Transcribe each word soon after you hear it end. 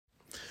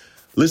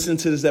Listening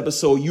to this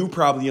episode, you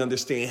probably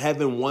understand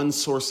having one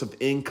source of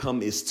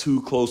income is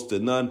too close to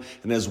none.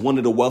 And as one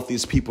of the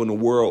wealthiest people in the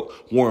world,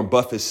 Warren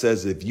Buffett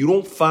says, if you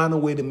don't find a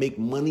way to make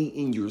money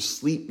in your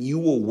sleep, you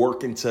will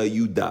work until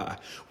you die.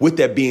 With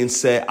that being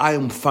said, I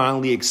am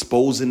finally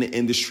exposing the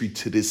industry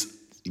to this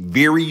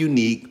very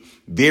unique,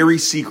 very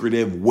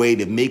secretive way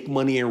to make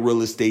money in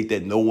real estate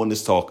that no one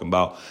is talking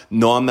about.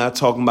 No, I'm not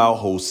talking about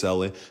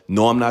wholesaling.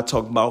 No, I'm not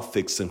talking about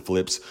fix and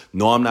flips.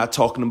 No, I'm not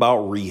talking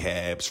about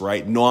rehabs,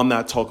 right? No, I'm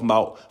not talking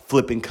about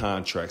flipping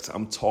contracts.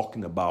 I'm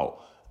talking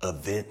about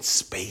event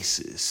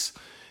spaces.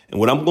 And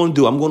what I'm going to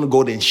do, I'm going to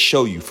go there and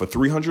show you for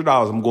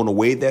 $300. I'm going to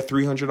waive that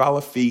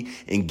 $300 fee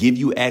and give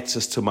you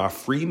access to my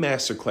free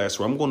masterclass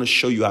where I'm going to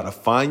show you how to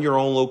find your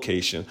own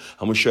location.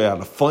 I'm going to show you how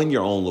to fund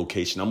your own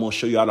location. I'm going to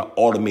show you how to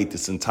automate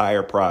this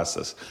entire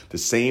process. The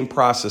same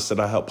process that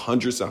I help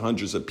hundreds and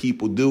hundreds of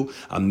people do,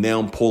 I'm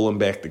now pulling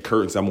back the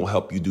curtains. I'm going to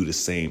help you do the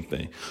same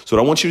thing. So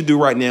what I want you to do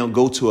right now,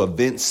 go to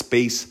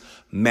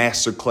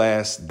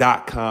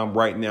eventspacemasterclass.com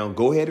right now.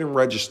 Go ahead and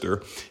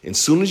register. And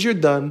as soon as you're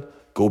done,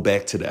 go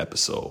back to the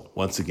episode.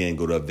 Once again,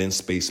 go to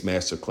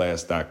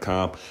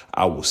eventspacemasterclass.com.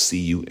 I will see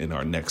you in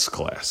our next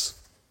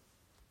class.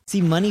 See,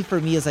 money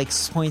for me is like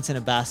points in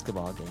a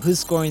basketball game. Who's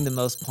scoring the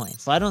most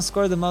points? If I don't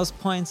score the most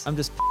points, I'm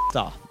just f***ed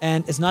off.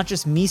 And it's not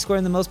just me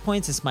scoring the most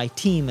points, it's my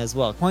team as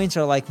well. Points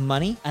are like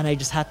money, and I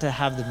just have to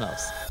have the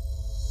most.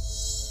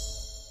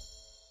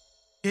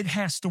 It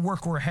has to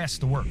work or it has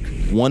to work.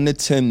 1 to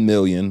 10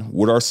 million,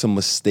 what are some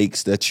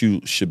mistakes that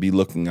you should be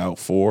looking out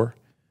for?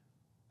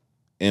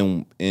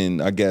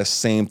 And I guess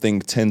same thing,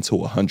 10 to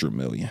 100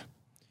 million.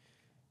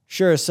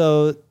 Sure.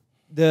 So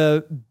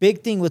the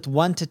big thing with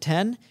 1 to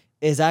 10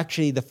 is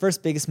actually the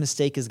first biggest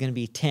mistake is going to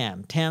be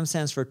TAM. TAM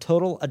stands for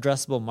total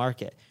addressable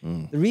market.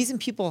 The reason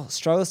people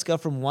struggle to go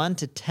from 1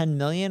 to 10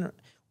 million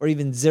or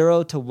even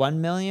 0 to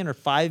 1 million or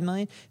 5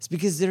 million is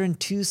because they're in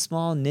too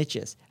small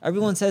niches.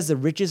 Everyone says the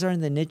riches are in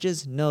the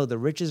niches. No, the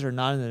riches are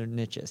not in the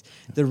niches.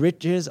 The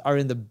riches are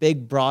in the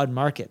big, broad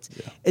markets.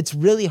 It's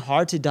really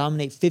hard to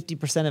dominate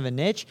 50% of a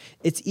niche.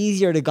 It's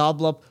easier to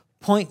gobble up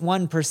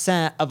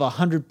 0.1% of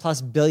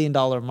 $100+ billion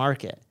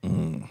market.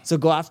 So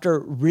go after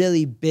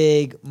really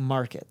big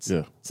markets.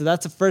 So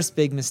that's the first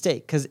big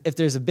mistake, because if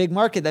there's a big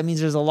market, that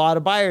means there's a lot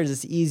of buyers.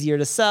 It's easier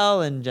to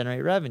sell and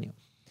generate revenue.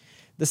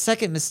 The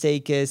second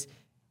mistake is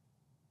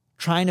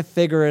trying to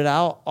figure it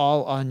out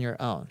all on your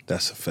own.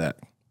 That's a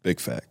fact.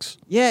 Big facts.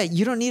 Yeah,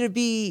 you don't need to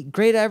be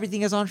great at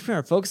everything as an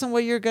entrepreneur. Focus on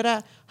what you're good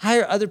at.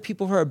 Hire other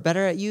people who are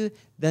better at you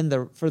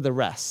than for the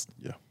rest.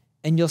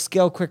 And you'll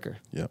scale quicker.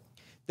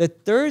 The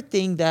third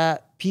thing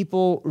that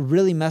people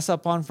really mess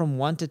up on from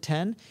 1 to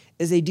 10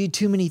 is they do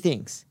too many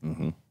things.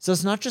 So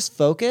it's not just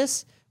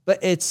focus, but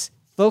it's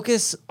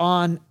focus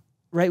on,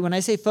 right? When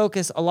I say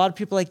focus, a lot of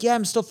people are like, yeah,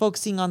 I'm still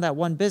focusing on that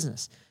one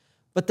business.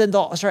 But then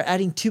they'll start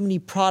adding too many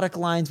product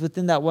lines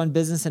within that one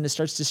business and it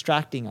starts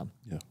distracting them.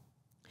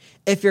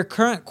 If your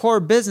current core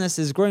business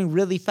is growing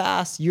really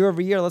fast year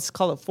over year, let's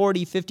call it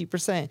 40,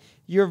 50%,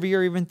 year over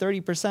year, even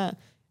 30%,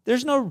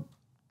 there's no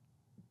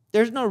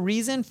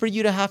reason for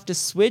you to have to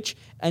switch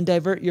and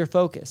divert your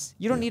focus.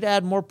 You don't need to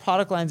add more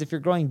product lines if you're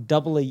growing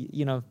double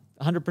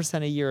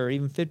 100% a year or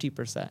even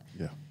 50%.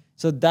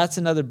 So that's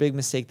another big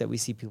mistake that we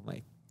see people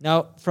make.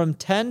 Now, from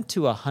 10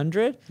 to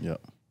 100,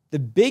 the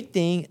big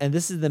thing, and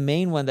this is the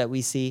main one that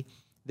we see,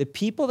 the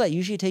people that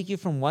usually take you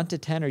from 1 to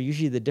 10 are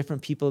usually the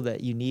different people that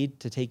you need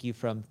to take you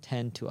from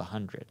 10 to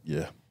 100.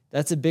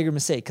 That's a bigger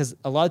mistake, because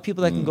a lot of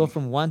people that can go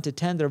from 1 to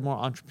 10, they're more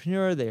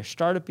entrepreneur, they're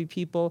startup-y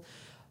people.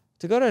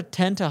 To go to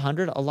 10 to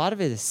 100, a lot of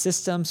it is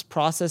systems,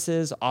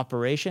 processes,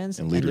 operations.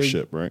 And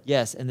leadership, right?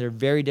 Yes, and they're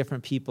very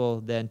different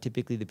people than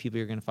typically the people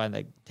you're going to find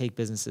that take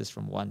businesses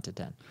from 1 to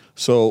 10.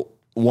 So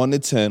 1 to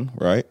 10,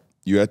 right?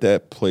 You're at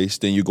that place,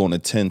 then you're going to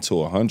 10 to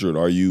 100.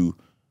 Are you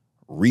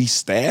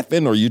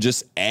restaffing, or you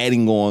just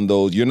adding on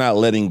those? You're not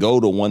letting go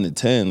to 1 to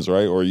 10s,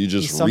 right? Or you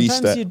just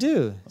sometimes you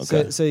do.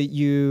 Okay. So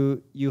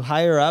you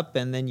hire up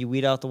and then you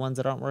weed out the ones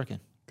that aren't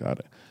working. Got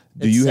it.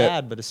 It's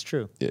sad, but it's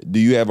true. Do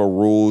you have a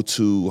rule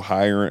to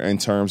hire in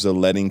terms of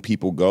letting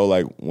people go?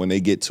 Like when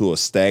they get to a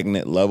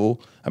stagnant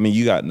level, I mean,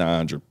 you got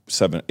 900,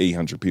 700,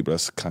 800 people.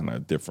 That's kind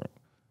of different.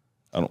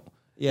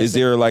 Is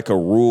there like a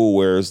rule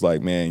where it's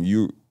like, man,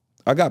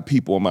 I got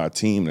people on my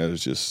team that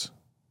is just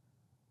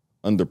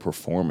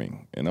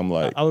underperforming, and I'm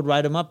like, I would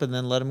write them up and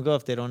then let them go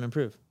if they don't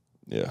improve.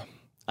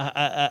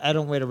 I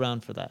don't wait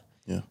around for that.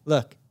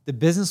 Look, the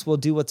business will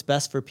do what's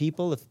best for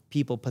people if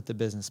people put the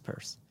business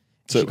first.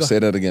 So say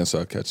that again so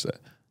I catch that.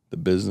 The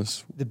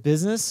business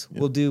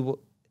will do,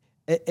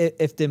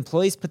 if the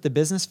employees put the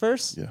business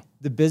first,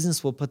 the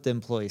business will put the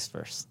employees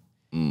first.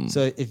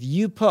 So if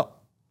you put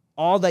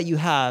all that you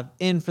have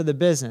in for the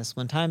business,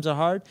 when times are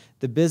hard,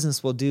 the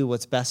business will do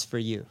what's best for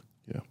you.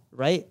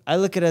 Right? I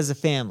look at it as a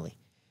family.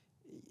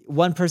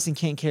 One person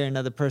can't carry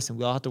another person.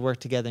 We all have to work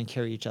together and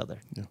carry each other.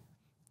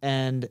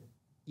 And,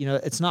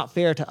 it's not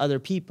fair to other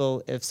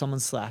people if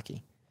someone's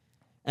slacking.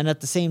 And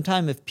at the same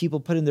time, if people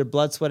put in their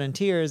blood, sweat, and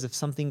tears, if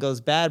something goes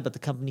bad, but the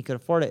company could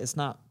afford it, it's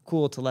not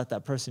cool to let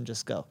that person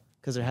just go.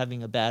 because they're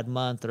having a bad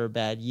month or a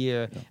bad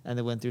year and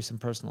they went through some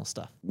personal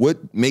stuff.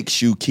 What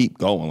makes you keep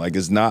going? Like,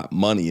 it's not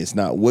money. It's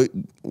not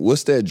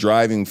what's that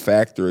driving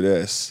factor of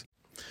this?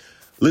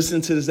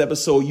 Listen to this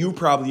episode, you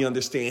probably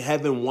understand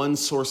having one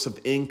source of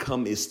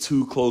income is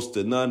too close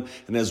to none.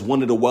 And as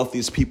one of the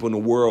wealthiest people in the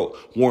world,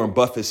 Warren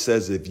Buffett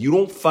says, if you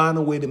don't find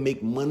a way to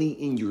make money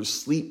in your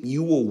sleep,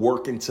 you will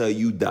work until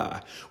you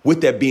die. With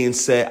that being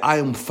said, I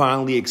am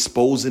finally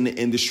exposing the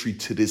industry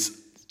to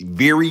this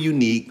very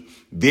unique,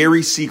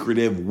 very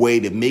secretive way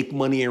to make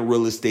money in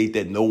real estate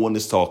that no one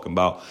is talking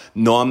about.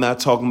 No, I'm not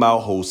talking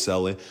about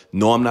wholesaling.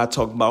 No, I'm not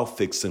talking about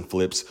fix and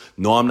flips.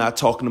 No, I'm not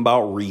talking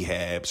about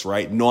rehabs,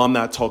 right? No, I'm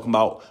not talking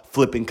about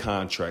flipping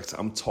contracts.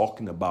 I'm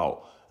talking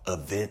about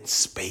event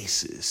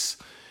spaces.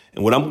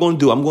 And what I'm going to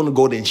do, I'm going to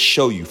go there and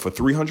show you for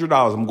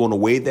 $300. I'm going to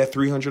waive that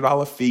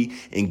 $300 fee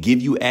and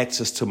give you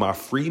access to my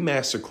free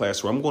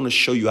masterclass where I'm going to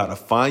show you how to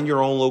find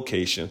your own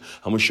location.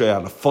 I'm going to show you how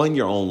to fund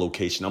your own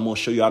location. I'm going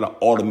to show you how to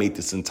automate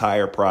this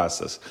entire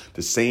process.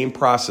 The same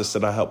process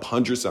that I help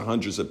hundreds and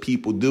hundreds of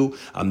people do,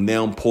 I'm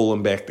now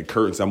pulling back the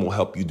curtains. I'm going to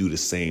help you do the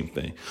same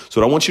thing.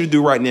 So what I want you to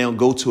do right now,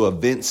 go to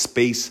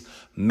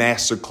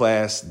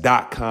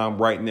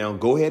eventspacemasterclass.com right now.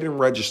 Go ahead and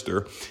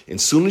register. And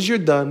as soon as you're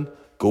done,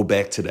 go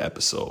back to the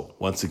episode.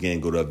 Once again,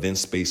 go to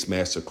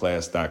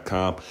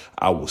eventsspacemasterclass.com.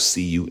 I will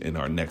see you in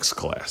our next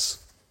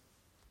class.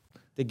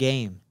 The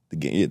game.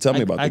 Yeah, tell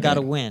me about the game. I got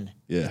to win.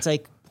 Yeah. It's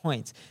like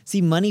points.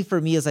 See, money for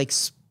me is like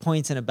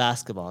points in a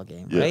basketball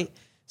game, right?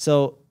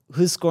 So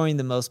who's scoring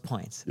the most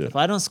points? Yeah. If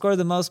I don't score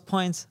the most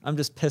points, I'm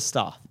just pissed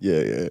off.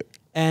 Yeah.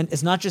 And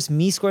it's not just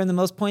me scoring the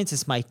most points,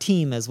 it's my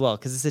team as well,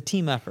 because it's a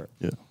team effort.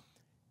 Yeah.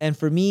 And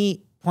for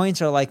me, points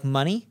are like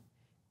money,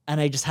 and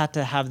I just have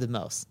to have the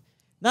most.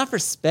 Not for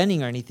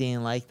spending or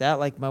anything like that.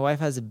 Like my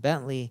wife has a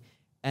Bentley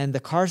and the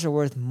cars are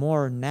worth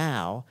more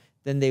now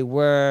than they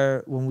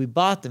were when we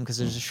bought them because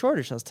there's a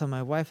shortage. I was telling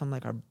my wife, I'm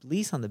like, our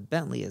lease on the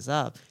Bentley is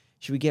up.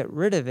 Should we get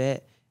rid of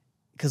it?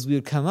 Because we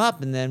would come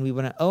up and then we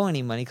wouldn't owe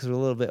any money because we're a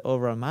little bit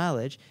over on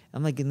mileage.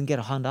 I'm like, gonna get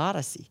a Honda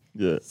Odyssey.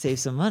 Yeah. Save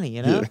some money,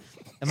 you know? Yeah.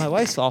 And my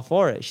wife's all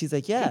for it. She's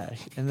like, yeah.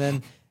 And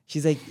then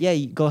she's like, yeah,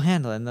 you go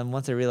handle it. And then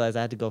once I realized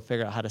I had to go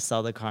figure out how to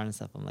sell the car and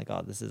stuff, I'm like,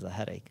 oh, this is a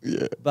headache.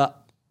 Yeah.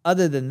 But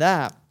other than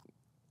that,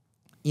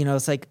 you know,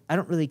 it's like, I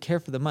don't really care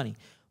for the money.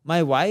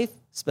 My wife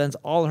spends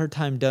all her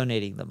time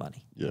donating the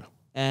money. Yeah.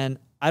 And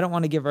I don't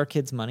want to give our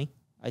kids money.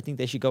 I think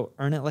they should go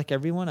earn it like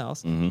everyone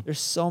else. Mm-hmm. There's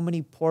so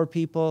many poor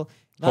people.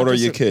 How old are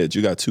your kids?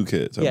 You got 2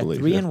 kids, I believe.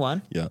 3 and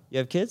 1. Yeah. You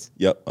have kids?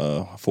 Yep.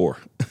 4.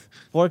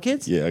 4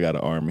 kids? Yeah, I got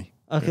an army.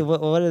 Okay,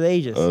 what are the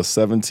ages?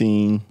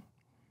 17.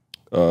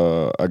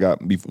 I got,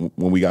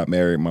 when we got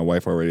married, my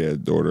wife already had a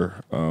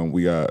daughter.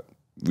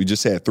 We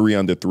just had 3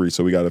 under 3.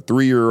 So we got a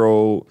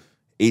 3-year-old,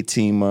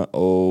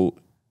 18-month-old,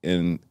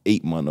 and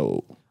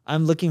 8-month-old.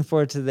 I'm looking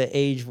forward to the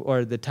age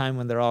or the time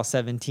when they're all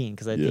 17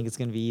 because I think it's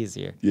going to be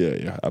easier.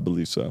 Yeah, I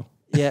believe so.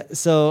 Yeah,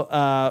 so,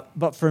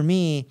 but for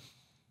me,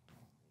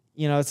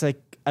 you know, it's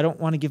like, I don't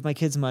want to give my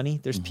kids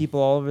money. There's people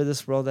all over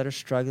this world that are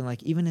struggling,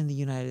 like even in the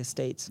United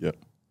States. Yep.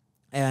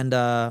 And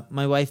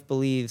my wife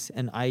believes,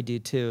 and I do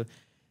too,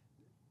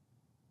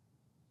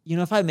 you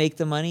know, if I make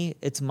the money,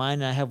 it's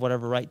mine and I have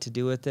whatever right to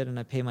do with it and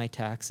I pay my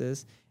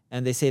taxes.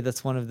 And they say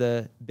that's one of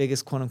the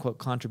biggest quote unquote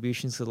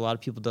contributions because a lot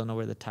of people don't know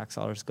where the tax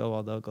dollars go,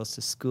 although it goes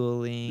to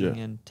schooling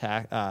and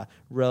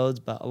roads,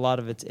 but a lot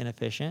of it's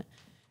inefficient.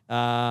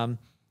 And,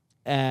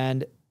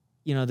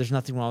 you know, there's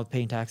nothing wrong with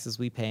paying taxes.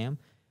 We pay them.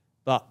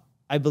 But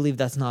I believe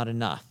that's not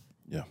enough.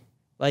 Yeah.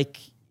 Like,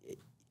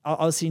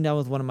 I was sitting down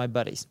with one of my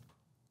buddies.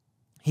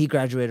 He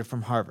graduated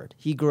from Harvard.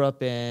 He grew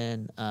up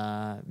in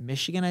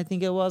Michigan, I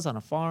think it was, on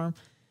a farm.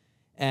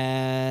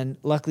 And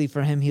luckily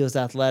for him, he was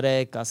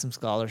athletic, got some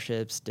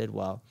scholarships, did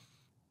well.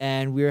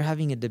 And we were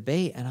having a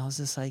debate, and I was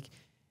just like,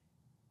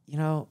 you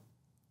know,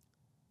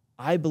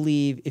 I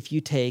believe if you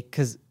take,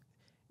 because,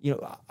 you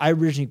know, I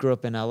originally grew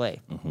up in LA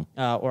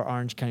or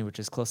Orange County, which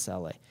is close to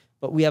LA,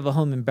 but we have a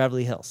home in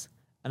Beverly Hills.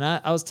 And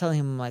I was telling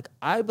him, like,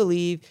 I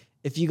believe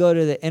if you go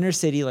to the inner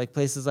city, like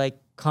places like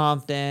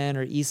Compton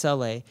or East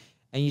LA,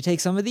 and you take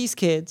some of these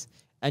kids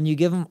and you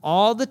give them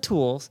all the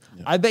tools,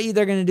 I bet you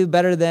they're going to do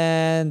better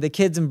than the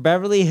kids in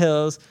Beverly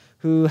Hills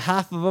who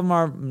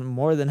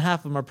more than half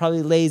of them are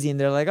probably lazy and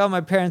they're like, oh,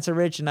 my parents are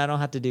rich and I don't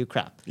have to do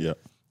crap. Yeah.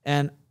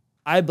 And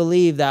I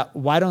believe that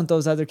why don't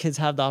those other kids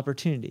have the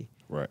opportunity?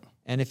 Right.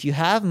 And if you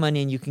have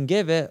money and you can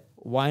give it,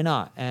 why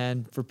not?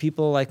 And for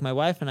people like my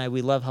wife and I,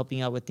 we love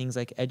helping out with things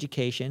like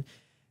education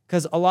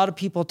because a lot of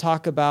people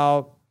talk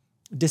about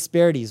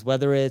disparities,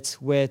 whether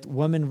it's with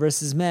women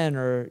versus men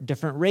or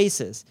different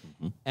races.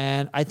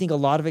 And I think a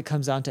lot of it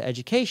comes down to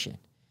education.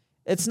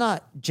 It's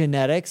not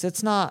genetics.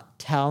 It's not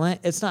talent.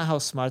 It's not how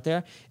smart they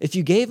are. If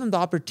you gave them the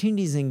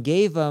opportunities and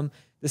gave them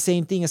the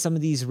same thing as some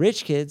of these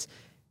rich kids,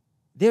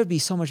 they would be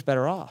so much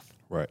better off.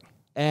 Right.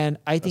 And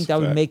I think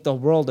that would make the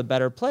world a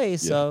better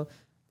place. Yeah. So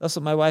that's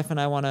what my wife and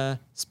I want to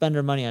spend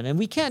our money on. And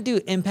we can't do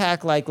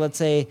impact like, let's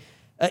say,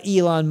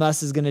 Elon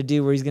Musk is going to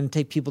do where he's going to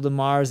take people to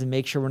Mars and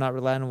make sure we're not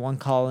relying on one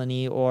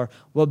colony, or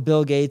what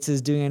Bill Gates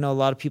is doing. I know a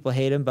lot of people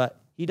hate him, but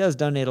he does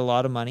donate a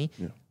lot of money.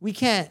 Yeah. We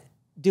can't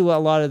do what a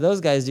lot of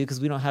those guys do because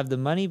we don't have the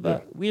money,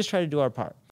 but we just try to do our part.